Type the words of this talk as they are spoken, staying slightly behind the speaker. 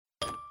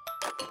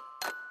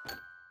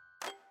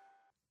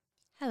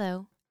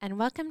Hello, and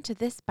welcome to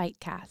this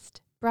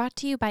Bytecast, brought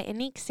to you by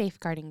Anique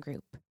Safeguarding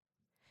Group.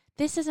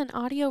 This is an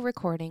audio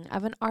recording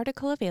of an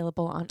article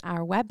available on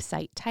our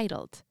website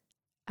titled,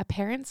 A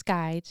Parent's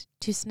Guide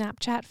to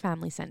Snapchat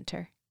Family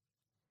Centre.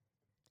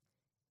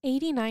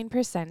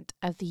 89%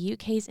 of the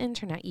UK's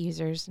internet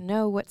users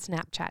know what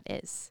Snapchat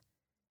is.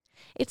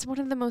 It's one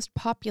of the most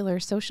popular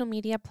social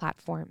media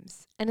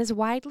platforms and is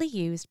widely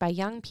used by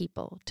young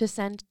people to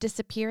send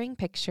disappearing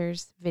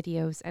pictures,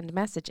 videos, and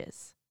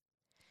messages.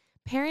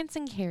 Parents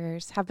and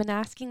carers have been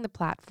asking the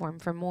platform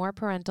for more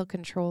parental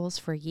controls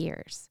for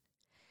years.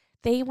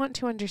 They want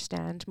to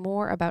understand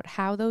more about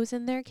how those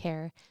in their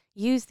care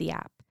use the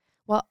app,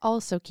 while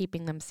also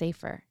keeping them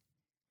safer.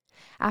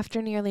 After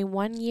nearly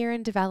 1 year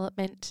in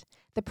development,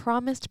 the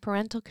promised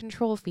parental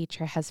control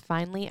feature has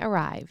finally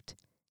arrived: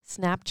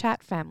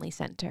 Snapchat Family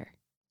Centre.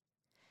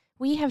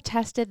 We have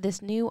tested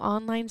this new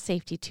online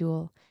safety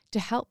tool to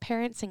help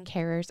parents and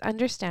carers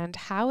understand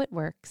how it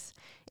works,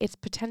 its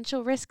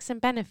potential risks and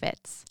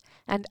benefits,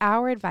 and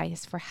our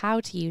advice for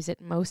how to use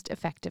it most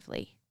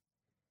effectively.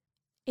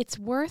 It's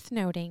worth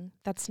noting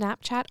that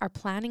Snapchat are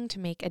planning to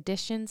make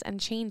additions and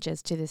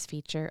changes to this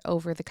feature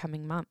over the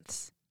coming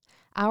months.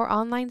 Our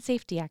online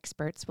safety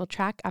experts will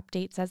track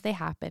updates as they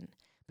happen,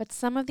 but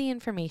some of the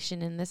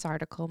information in this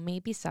article may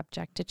be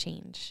subject to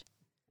change.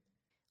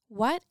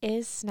 What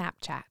is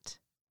Snapchat?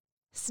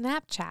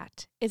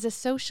 Snapchat is a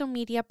social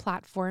media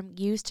platform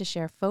used to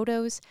share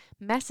photos,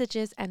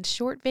 messages, and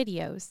short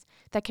videos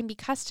that can be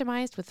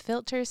customized with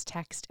filters,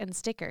 text, and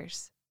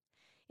stickers.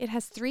 It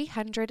has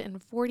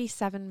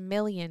 347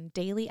 million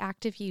daily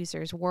active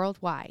users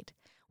worldwide,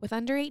 with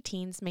under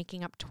 18s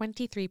making up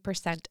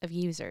 23% of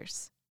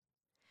users.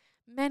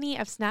 Many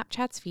of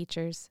Snapchat's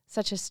features,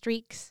 such as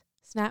Streaks,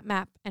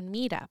 SnapMap, and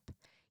Meetup,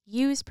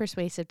 use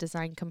persuasive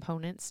design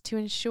components to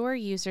ensure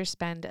users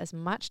spend as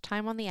much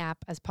time on the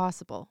app as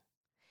possible.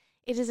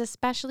 It is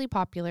especially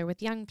popular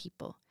with young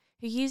people,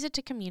 who use it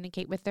to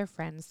communicate with their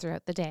friends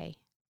throughout the day.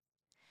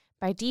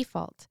 By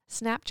default,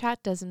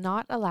 Snapchat does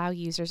not allow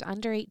users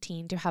under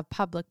 18 to have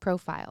public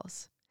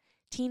profiles.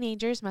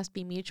 Teenagers must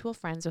be mutual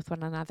friends with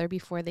one another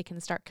before they can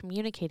start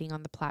communicating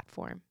on the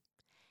platform.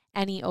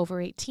 Any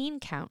over 18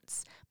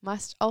 accounts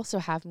must also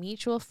have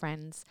mutual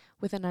friends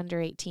with an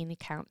under 18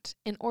 account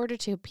in order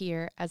to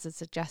appear as a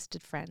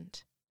suggested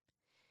friend.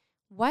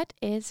 What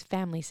is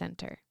Family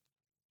Centre?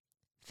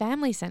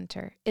 Family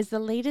Centre is the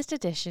latest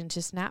addition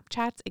to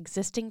Snapchat's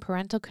existing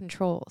parental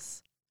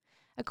controls.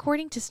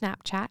 According to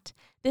Snapchat,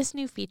 this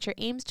new feature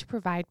aims to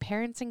provide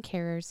parents and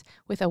carers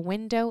with a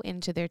window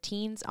into their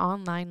teens'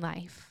 online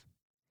life.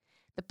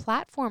 The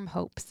platform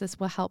hopes this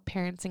will help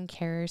parents and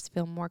carers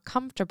feel more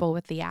comfortable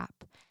with the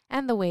app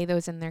and the way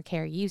those in their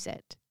care use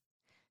it.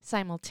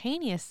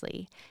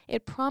 Simultaneously,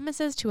 it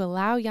promises to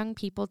allow young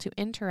people to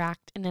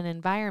interact in an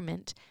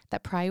environment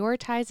that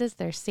prioritizes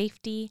their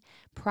safety,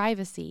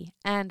 privacy,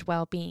 and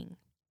well-being.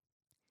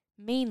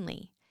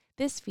 Mainly,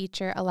 this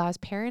feature allows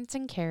parents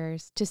and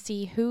carers to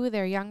see who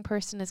their young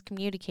person is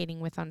communicating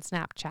with on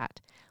Snapchat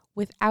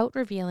without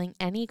revealing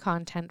any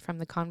content from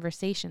the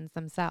conversations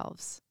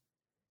themselves.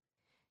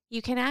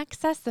 You can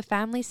access the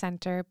Family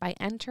Centre by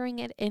entering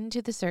it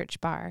into the search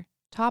bar,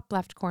 top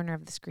left corner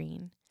of the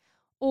screen,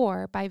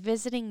 or by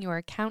visiting your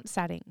account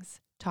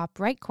settings, top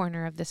right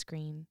corner of the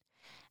screen,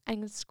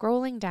 and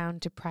scrolling down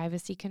to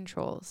privacy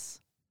controls.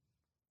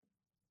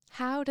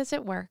 How does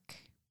it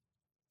work?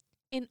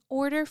 In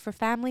order for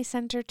Family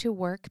Centre to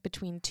work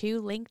between two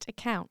linked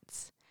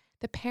accounts,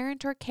 the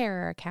parent or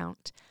carer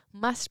account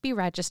must be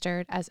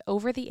registered as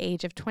over the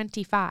age of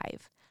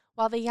 25,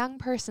 while the young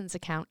person's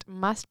account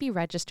must be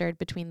registered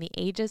between the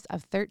ages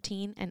of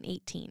 13 and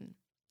 18.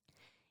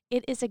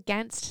 It is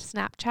against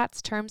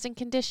Snapchat's terms and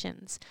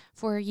conditions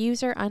for a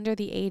user under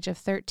the age of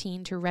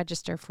 13 to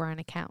register for an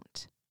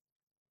account.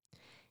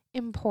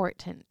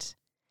 Important: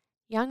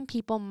 young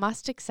people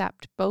must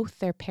accept both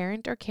their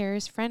parent or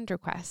carer's friend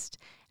request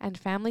and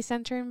Family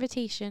Centre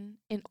invitation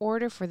in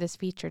order for this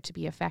feature to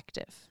be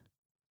effective.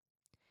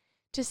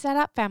 To set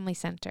up Family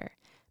Centre,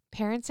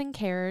 parents and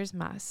carers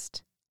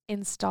must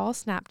install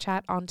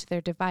Snapchat onto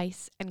their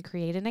device and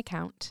create an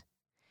account,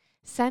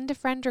 send a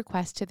friend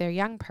request to their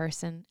young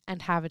person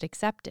and have it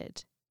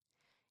accepted,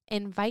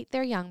 invite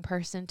their young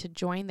person to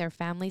join their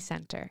Family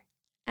Centre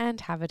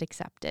and have it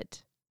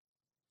accepted.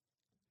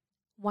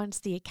 Once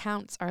the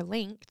accounts are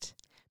linked,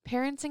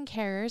 parents and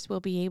carers will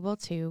be able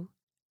to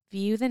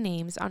view the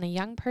names on a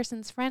young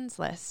person's friends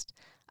list,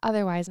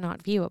 otherwise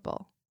not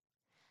viewable,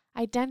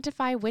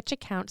 identify which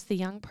accounts the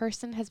young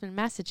person has been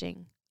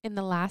messaging in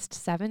the last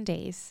 7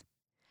 days,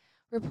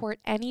 report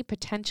any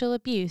potential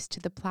abuse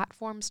to the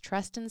platform's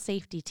trust and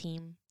safety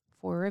team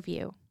for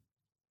review.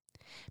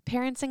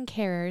 Parents and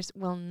carers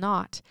will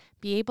not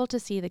be able to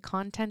see the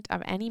content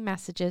of any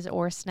messages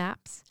or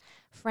snaps,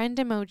 friend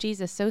emojis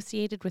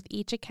associated with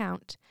each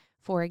account,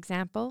 for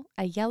example,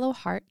 a yellow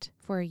heart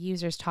for a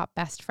user's top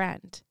best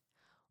friend,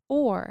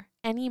 or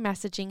any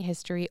messaging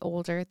history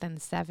older than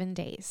 7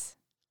 days.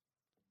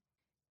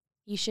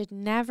 You should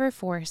never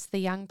force the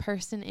young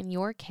person in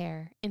your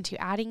care into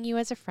adding you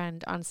as a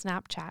friend on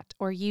Snapchat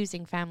or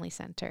using Family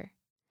Center.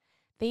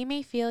 They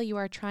may feel you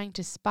are trying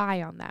to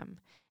spy on them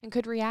and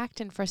could react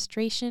in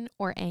frustration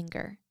or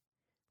anger.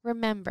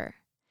 Remember,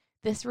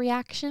 this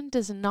reaction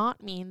does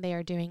not mean they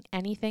are doing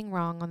anything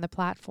wrong on the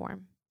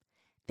platform.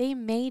 They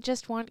may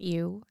just want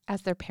you,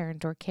 as their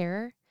parent or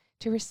carer,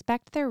 to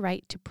respect their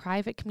right to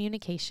private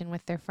communication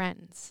with their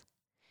friends.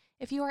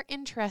 If you are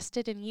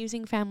interested in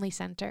using Family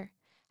Center,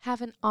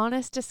 have an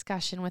honest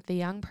discussion with the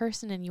young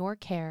person in your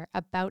care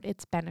about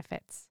its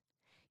benefits.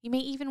 You may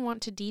even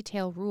want to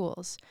detail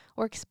rules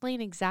or explain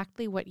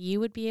exactly what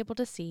you would be able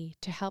to see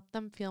to help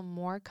them feel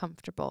more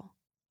comfortable.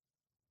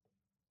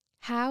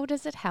 How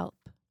does it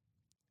help?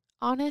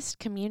 Honest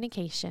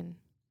communication.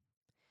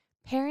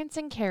 Parents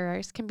and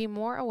carers can be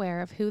more aware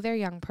of who their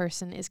young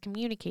person is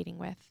communicating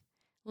with,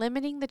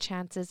 limiting the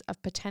chances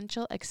of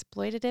potential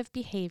exploitative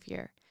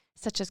behavior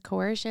such as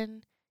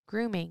coercion,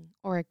 grooming,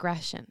 or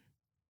aggression.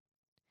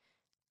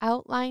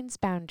 Outlines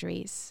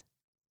boundaries.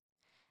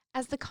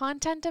 As the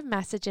content of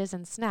messages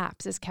and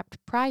snaps is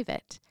kept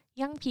private,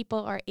 young people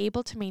are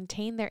able to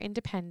maintain their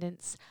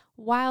independence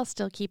while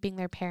still keeping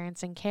their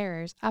parents and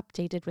carers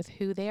updated with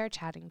who they are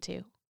chatting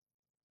to.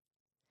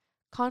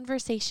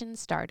 Conversation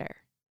starter.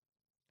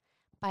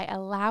 By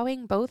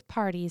allowing both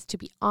parties to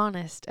be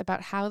honest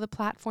about how the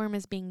platform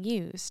is being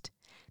used,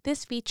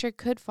 this feature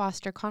could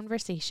foster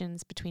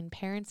conversations between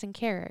parents and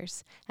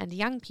carers and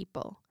young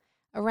people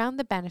around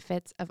the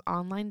benefits of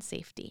online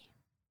safety.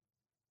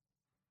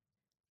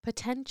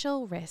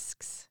 Potential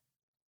risks.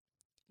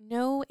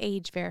 No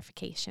age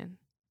verification.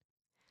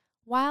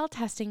 While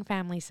testing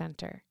Family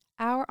Center,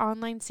 our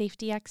online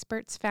safety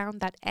experts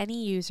found that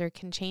any user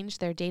can change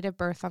their date of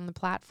birth on the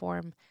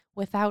platform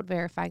without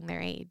verifying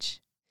their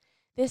age.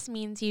 This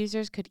means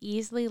users could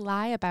easily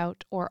lie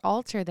about or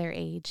alter their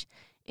age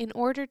in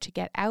order to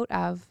get out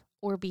of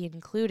or be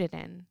included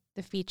in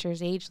the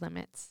feature's age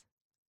limits.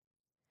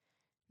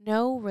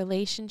 No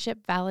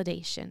relationship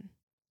validation.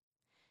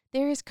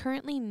 There is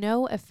currently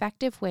no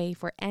effective way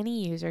for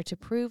any user to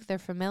prove their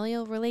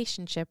familial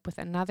relationship with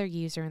another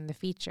user in the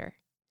feature.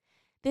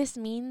 This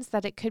means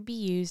that it could be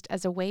used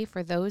as a way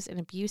for those in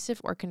abusive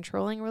or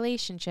controlling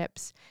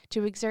relationships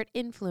to exert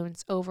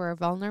influence over a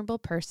vulnerable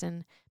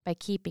person by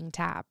keeping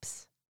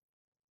tabs.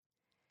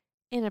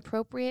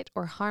 Inappropriate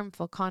or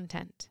harmful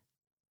content.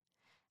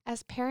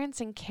 As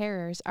parents and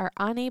carers are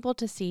unable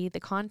to see the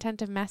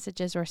content of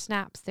messages or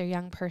snaps their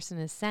young person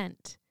is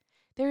sent,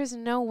 there is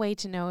no way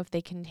to know if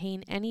they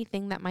contain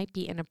anything that might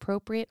be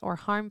inappropriate or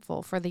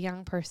harmful for the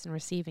young person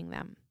receiving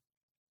them.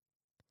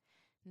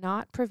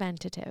 Not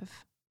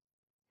preventative.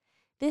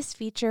 This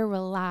feature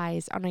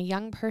relies on a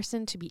young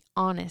person to be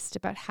honest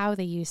about how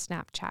they use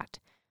Snapchat,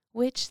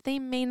 which they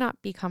may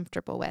not be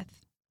comfortable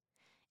with.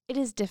 It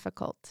is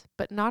difficult,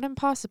 but not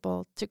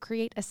impossible, to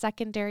create a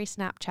secondary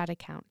Snapchat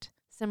account,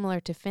 similar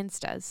to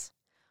Finsta's,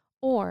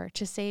 or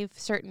to save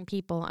certain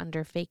people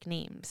under fake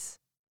names.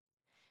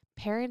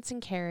 Parents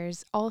and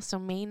carers also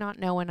may not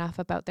know enough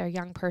about their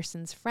young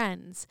person's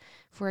friends,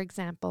 for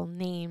example,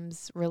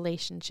 names,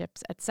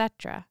 relationships,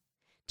 etc.,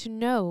 to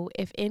know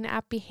if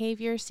in-app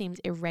behavior seems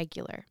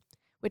irregular,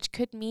 which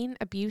could mean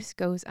abuse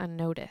goes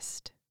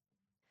unnoticed.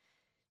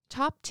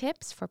 Top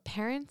tips for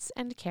parents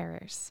and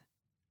carers.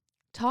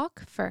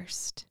 Talk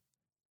first.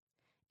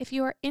 If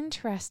you are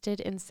interested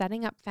in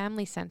setting up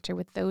Family Center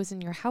with those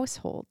in your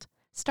household,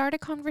 start a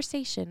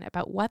conversation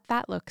about what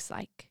that looks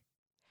like.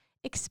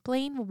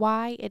 Explain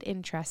why it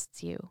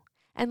interests you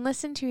and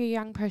listen to your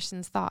young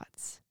person's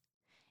thoughts.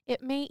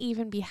 It may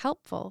even be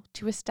helpful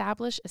to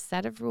establish a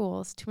set of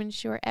rules to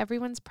ensure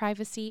everyone's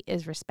privacy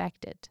is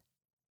respected.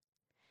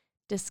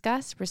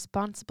 Discuss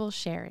responsible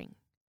sharing.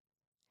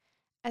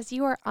 As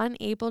you are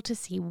unable to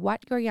see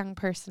what your young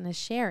person is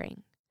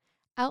sharing,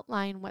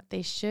 outline what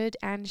they should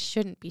and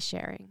shouldn't be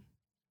sharing.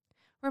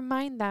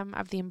 Remind them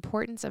of the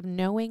importance of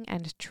knowing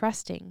and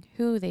trusting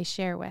who they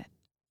share with.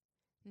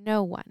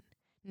 No one,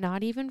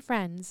 not even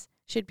friends,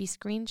 should be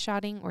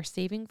screenshotting or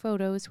saving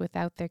photos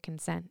without their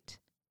consent.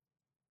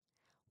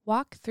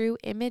 Walk through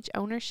image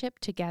ownership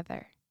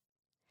together.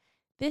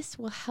 This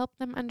will help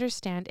them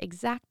understand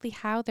exactly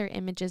how their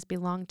images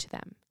belong to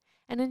them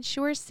and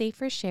ensure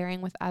safer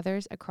sharing with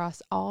others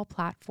across all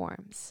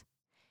platforms.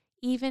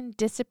 Even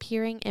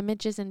disappearing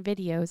images and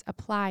videos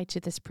apply to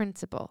this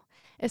principle,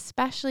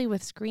 especially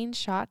with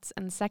screenshots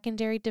and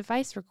secondary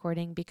device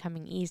recording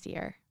becoming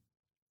easier.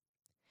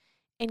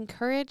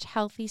 Encourage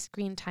healthy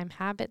screen time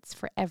habits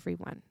for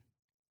everyone.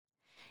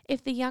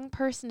 If the young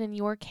person in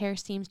your care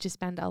seems to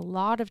spend a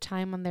lot of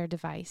time on their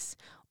device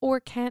or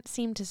can't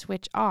seem to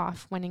switch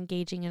off when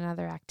engaging in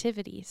other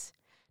activities,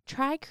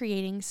 try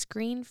creating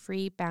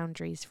screen-free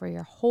boundaries for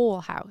your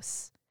whole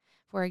house.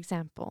 For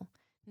example,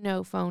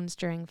 no phones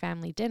during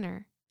family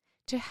dinner,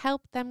 to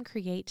help them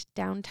create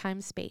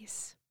downtime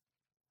space.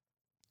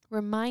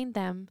 Remind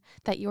them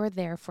that you're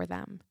there for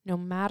them, no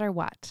matter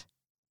what.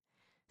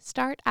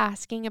 Start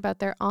asking about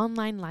their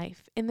online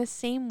life in the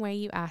same way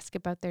you ask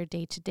about their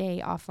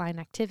day-to-day offline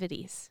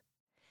activities.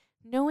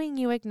 Knowing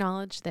you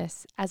acknowledge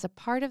this as a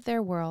part of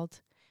their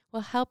world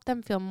will help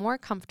them feel more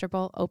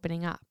comfortable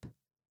opening up.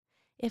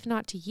 If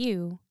not to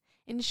you,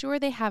 ensure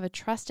they have a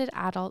trusted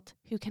adult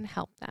who can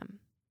help them.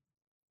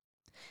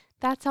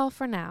 That's all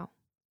for now.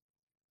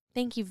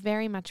 Thank you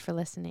very much for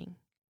listening.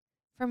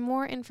 For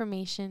more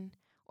information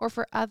or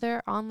for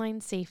other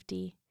online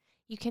safety,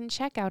 you can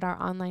check out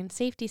our online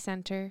safety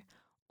center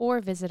or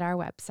visit our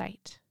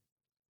website.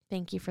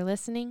 Thank you for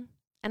listening,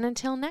 and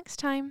until next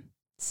time,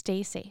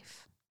 stay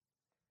safe.